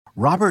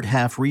Robert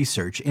Half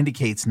research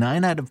indicates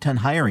 9 out of 10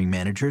 hiring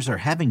managers are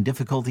having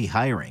difficulty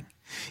hiring.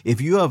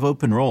 If you have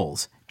open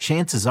roles,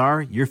 chances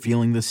are you're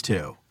feeling this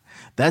too.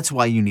 That's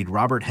why you need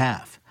Robert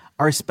Half.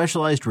 Our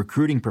specialized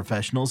recruiting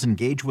professionals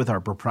engage with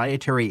our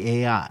proprietary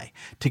AI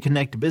to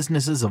connect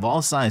businesses of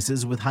all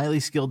sizes with highly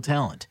skilled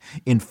talent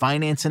in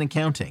finance and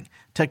accounting,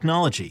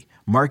 technology,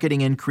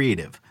 marketing and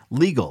creative,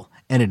 legal,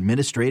 and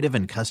administrative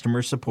and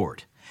customer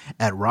support.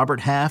 At Robert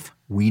Half,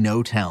 we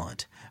know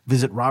talent.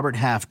 Visit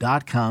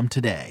roberthalf.com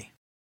today.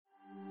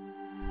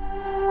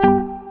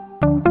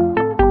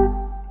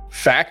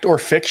 Fact or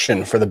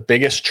fiction for the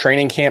biggest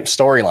training camp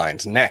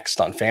storylines next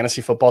on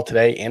Fantasy Football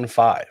Today in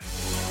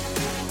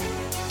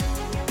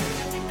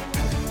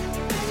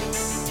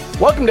 5.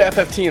 Welcome to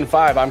FFT in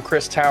 5. I'm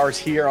Chris Towers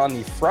here on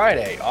the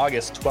Friday,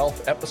 August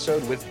 12th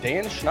episode with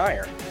Dan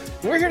Schneier.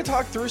 We're here to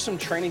talk through some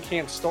training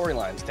camp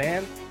storylines.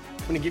 Dan,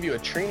 I'm going to give you a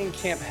training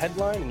camp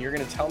headline and you're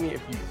going to tell me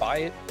if you buy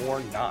it or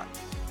not.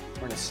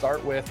 We're going to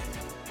start with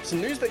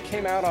some news that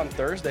came out on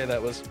Thursday that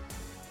was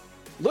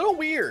a little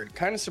weird,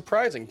 kind of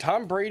surprising.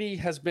 Tom Brady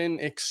has been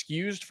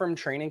excused from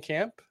training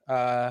camp.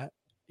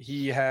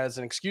 He has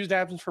an excused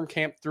absence from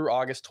camp through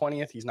August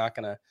 20th. He's not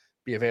going to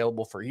be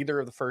available for either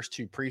of the first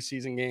 2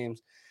 preseason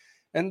games.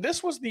 And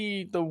this was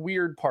the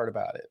weird part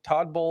about it.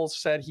 Todd Bowles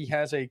said he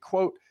has a,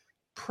 quote,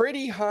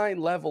 pretty high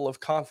level of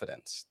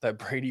confidence that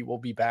Brady will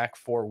be back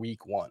for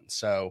week 1.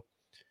 So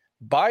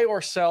buy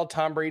or sell,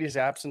 Tom Brady's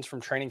absence from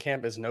training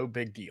camp is no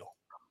big deal.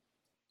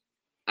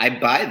 I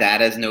buy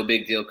that as no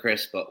big deal,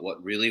 Chris, but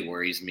what really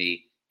worries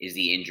me is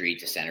the injury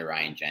to center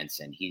Ryan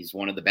Jensen. He's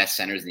one of the best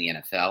centers in the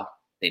NFL.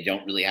 They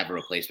don't really have a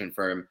replacement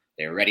for him.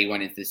 They already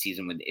went into the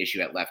season with the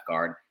issue at left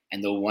guard.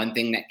 And the one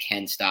thing that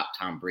can stop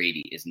Tom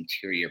Brady is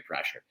interior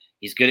pressure.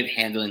 He's good at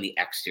handling the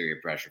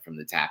exterior pressure from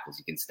the tackles.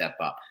 He can step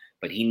up,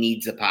 but he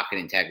needs the pocket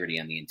integrity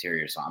on the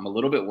interior. So I'm a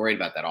little bit worried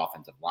about that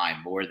offensive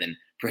line more than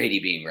Brady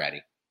being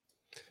ready.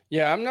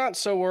 Yeah, I'm not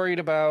so worried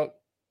about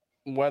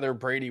whether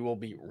Brady will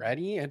be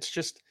ready. It's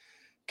just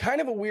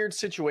kind of a weird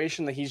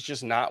situation that he's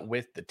just not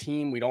with the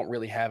team. We don't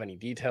really have any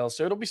details.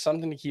 So it'll be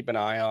something to keep an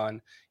eye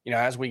on,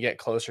 as we get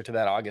closer to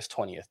that August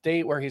 20th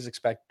date where he's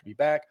expected to be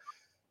back.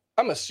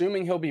 I'm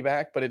assuming he'll be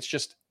back, but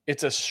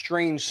it's a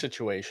strange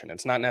situation.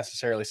 It's not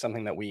necessarily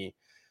something that we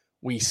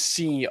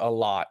see a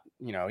lot,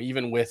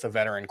 even with a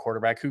veteran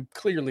quarterback who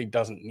clearly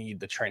doesn't need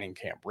the training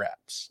camp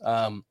reps.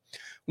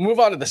 Move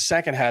on to the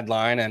second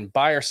headline and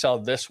buy or sell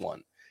this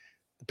one.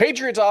 The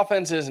Patriots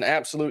offense is an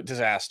absolute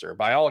disaster.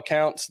 By all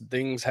accounts,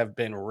 things have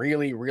been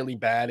really, really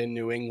bad in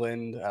New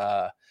England.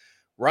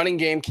 Running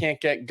game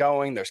can't get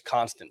going. There's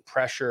constant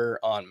pressure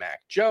on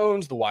Mac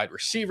Jones. The wide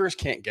receivers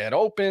can't get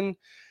open.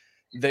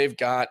 They've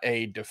got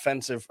a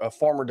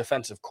former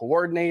defensive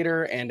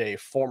coordinator and a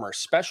former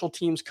special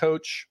teams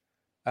coach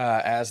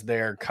as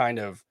their kind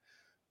of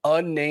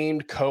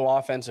unnamed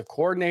co-offensive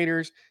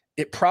coordinators.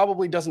 It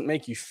probably doesn't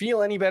make you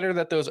feel any better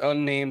that those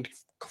unnamed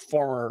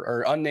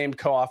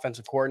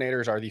co-offensive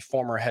coordinators are the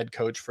former head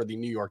coach for the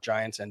New York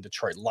Giants and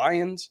Detroit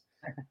Lions.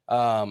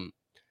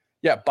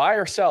 Buy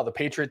or sell. The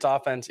Patriots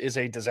offense is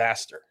a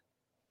disaster.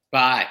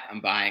 Buy.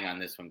 I'm buying on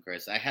this one,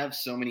 Chris. I have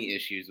so many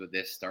issues with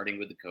this, starting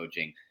with the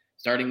coaching.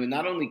 Starting with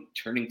not only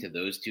turning to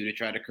those two to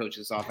try to coach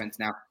this offense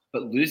now,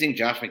 but losing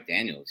Josh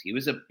McDaniels. He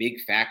was a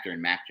big factor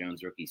in Mac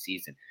Jones' rookie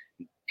season.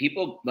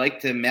 People like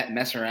to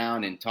mess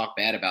around and talk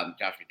bad about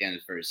Josh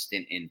McDaniels for his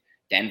stint in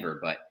Denver,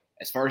 but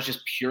as far as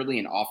just purely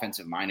an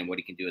offensive mind and what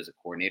he can do as a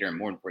coordinator, and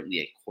more importantly,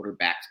 a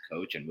quarterback's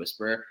coach and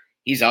whisperer,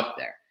 he's up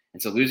there.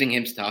 And so losing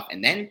him's tough.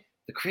 And then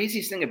the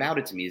craziest thing about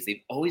it to me is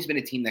they've always been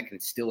a team that can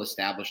still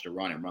establish the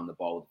run and run the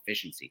ball with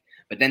efficiency.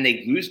 But then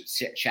they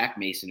lose Shaq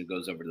Mason, who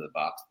goes over to the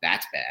Bucs.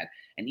 That's bad.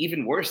 And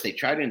even worse, they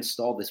try to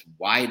install this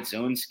wide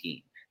zone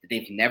scheme that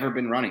they've never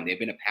been running. They've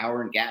been a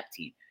power and gap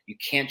team. You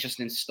can't just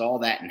install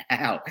that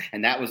now.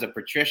 And that was a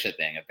Patricia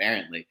thing,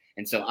 apparently.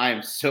 And so I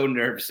am so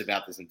nervous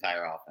about this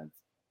entire offense.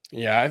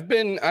 Yeah, I've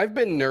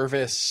been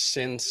nervous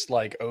since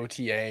like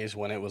OTAs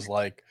when it was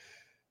like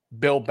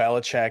Bill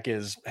Belichick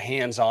is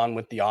hands-on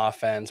with the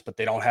offense, but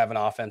they don't have an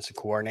offensive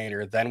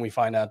coordinator. Then we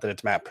find out that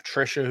it's Matt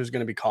Patricia who's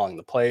going to be calling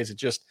the plays. It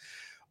just,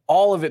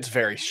 all of it's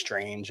very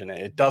strange, and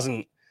it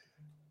doesn't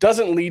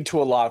lead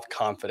to a lot of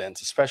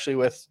confidence, especially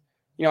with,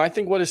 I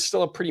think what is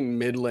still a pretty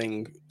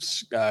middling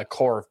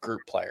core of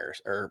group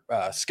players or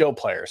skill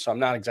players. So I'm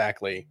not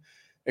exactly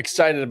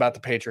excited about the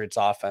Patriots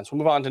offense. We'll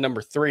move on to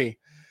number 3.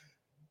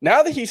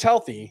 Now that he's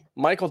healthy,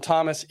 Michael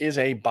Thomas is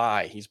a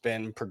buy. He's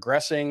been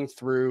progressing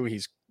through.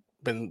 He's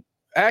been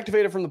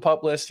activated from the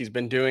PUP list. He's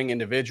been doing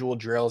individual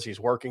drills.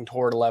 He's working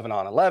toward 11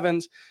 on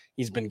 11s.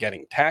 He's been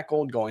getting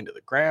tackled, going to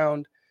the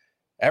ground.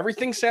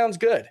 Everything sounds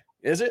good.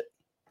 Is it?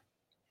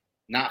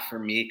 Not for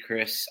me,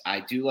 Chris. I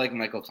do like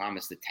Michael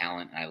Thomas, the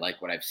talent, and I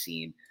like what I've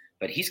seen,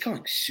 but he's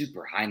going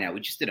super high now.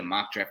 We just did a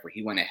mock draft where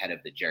he went ahead of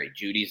the Jerry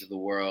Judys of the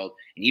world,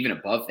 and even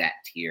above that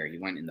tier, he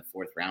went in the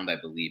 4th round, I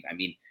believe. I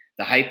mean,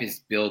 the hype is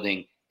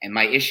building. And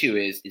my issue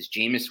is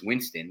Jameis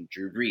Winston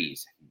Drew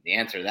Brees? The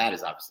answer to that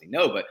is obviously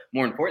no, but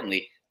more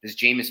importantly, does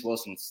Jameis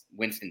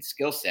Winston's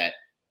skill set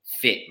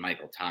fit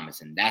Michael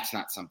Thomas. And that's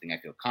not something I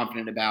feel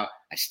confident about.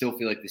 I still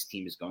feel like this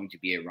team is going to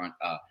be a run,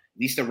 at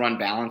least a run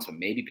balance, but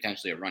maybe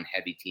potentially a run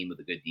heavy team with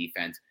a good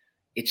defense.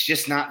 It's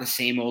just not the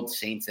same old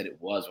Saints that it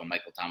was when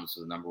Michael Thomas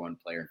was the number one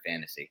player in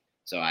fantasy.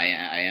 So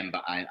I'm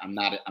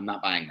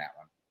not buying that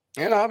one.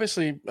 And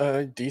obviously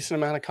a decent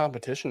amount of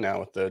competition now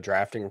with the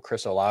drafting of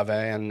Chris Olave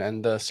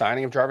and the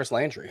signing of Jarvis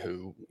Landry,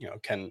 who,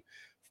 can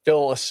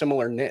fill a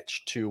similar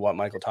niche to what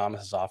Michael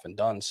Thomas has often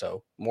done.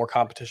 So more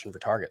competition for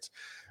targets.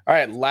 All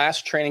right,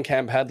 last training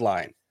camp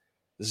headline.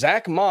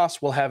 Zach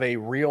Moss will have a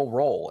real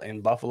role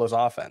in Buffalo's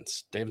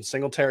offense. David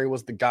Singletary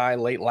was the guy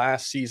late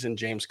last season.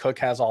 James Cook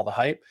has all the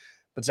hype,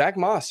 but Zach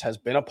Moss has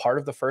been a part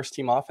of the first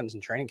team offense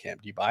in training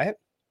camp. Do you buy it?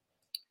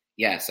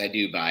 Yes, I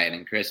do buy it.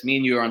 And Chris, me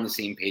and you are on the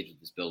same page with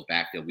this Bills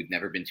backfield. We've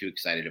never been too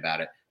excited about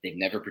it. They've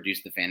never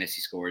produced the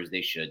fantasy scores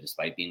they should,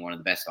 despite being one of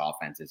the best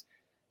offenses.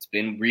 It's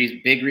been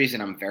big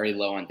reason I'm very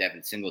low on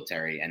Devin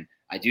Singletary. And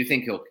I do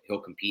think he'll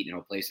compete and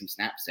he'll play some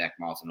snaps, Zach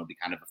Moss, and it'll be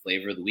kind of a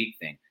flavor of the week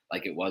thing,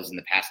 like it was in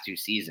the past 2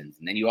 seasons.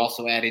 And then you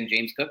also add in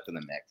James Cook to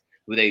the mix,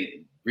 who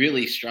they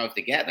really strove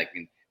to get.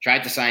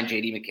 Tried to sign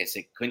J.D.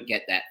 McKissic, couldn't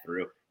get that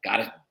through.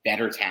 Got a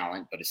better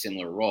talent, but a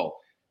similar role.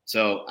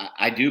 So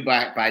I do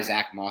buy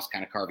Zach Moss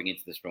kind of carving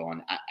into this role.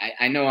 And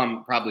I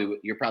know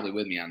you're probably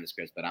with me on this,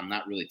 Chris, but I'm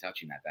not really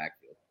touching that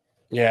backfield.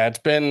 Yeah, it's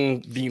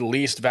been the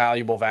least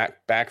valuable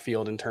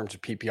backfield in terms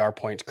of PPR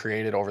points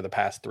created over the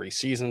past 3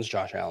 seasons.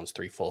 Josh Allen's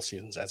 3 full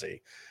seasons as a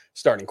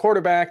starting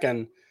quarterback.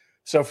 And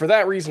so for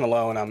that reason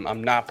alone,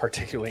 I'm not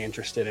particularly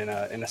interested in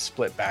a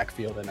split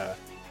backfield in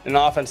an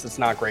offense that's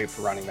not great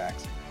for running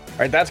backs. All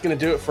right, that's going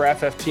to do it for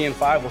FFT and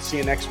 5. We'll see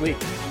you next week.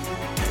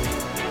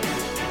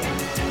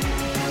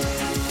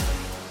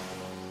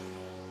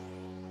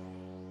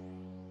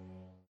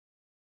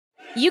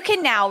 You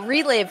can now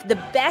relive the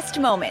best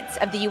moments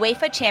of the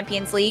UEFA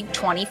Champions League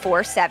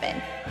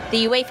 24/7.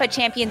 The UEFA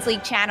Champions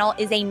League channel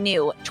is a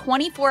new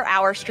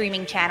 24-hour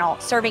streaming channel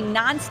serving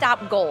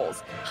non-stop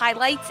goals,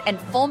 highlights, and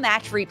full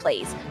match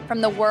replays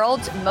from the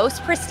world's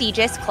most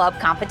prestigious club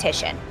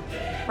competition.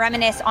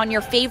 Reminisce on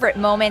your favorite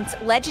moments,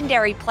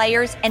 legendary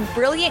players, and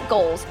brilliant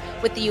goals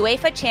with the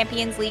UEFA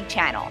Champions League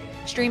channel,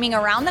 streaming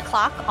around the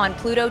clock on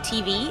Pluto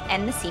TV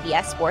and the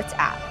CBS Sports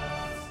app.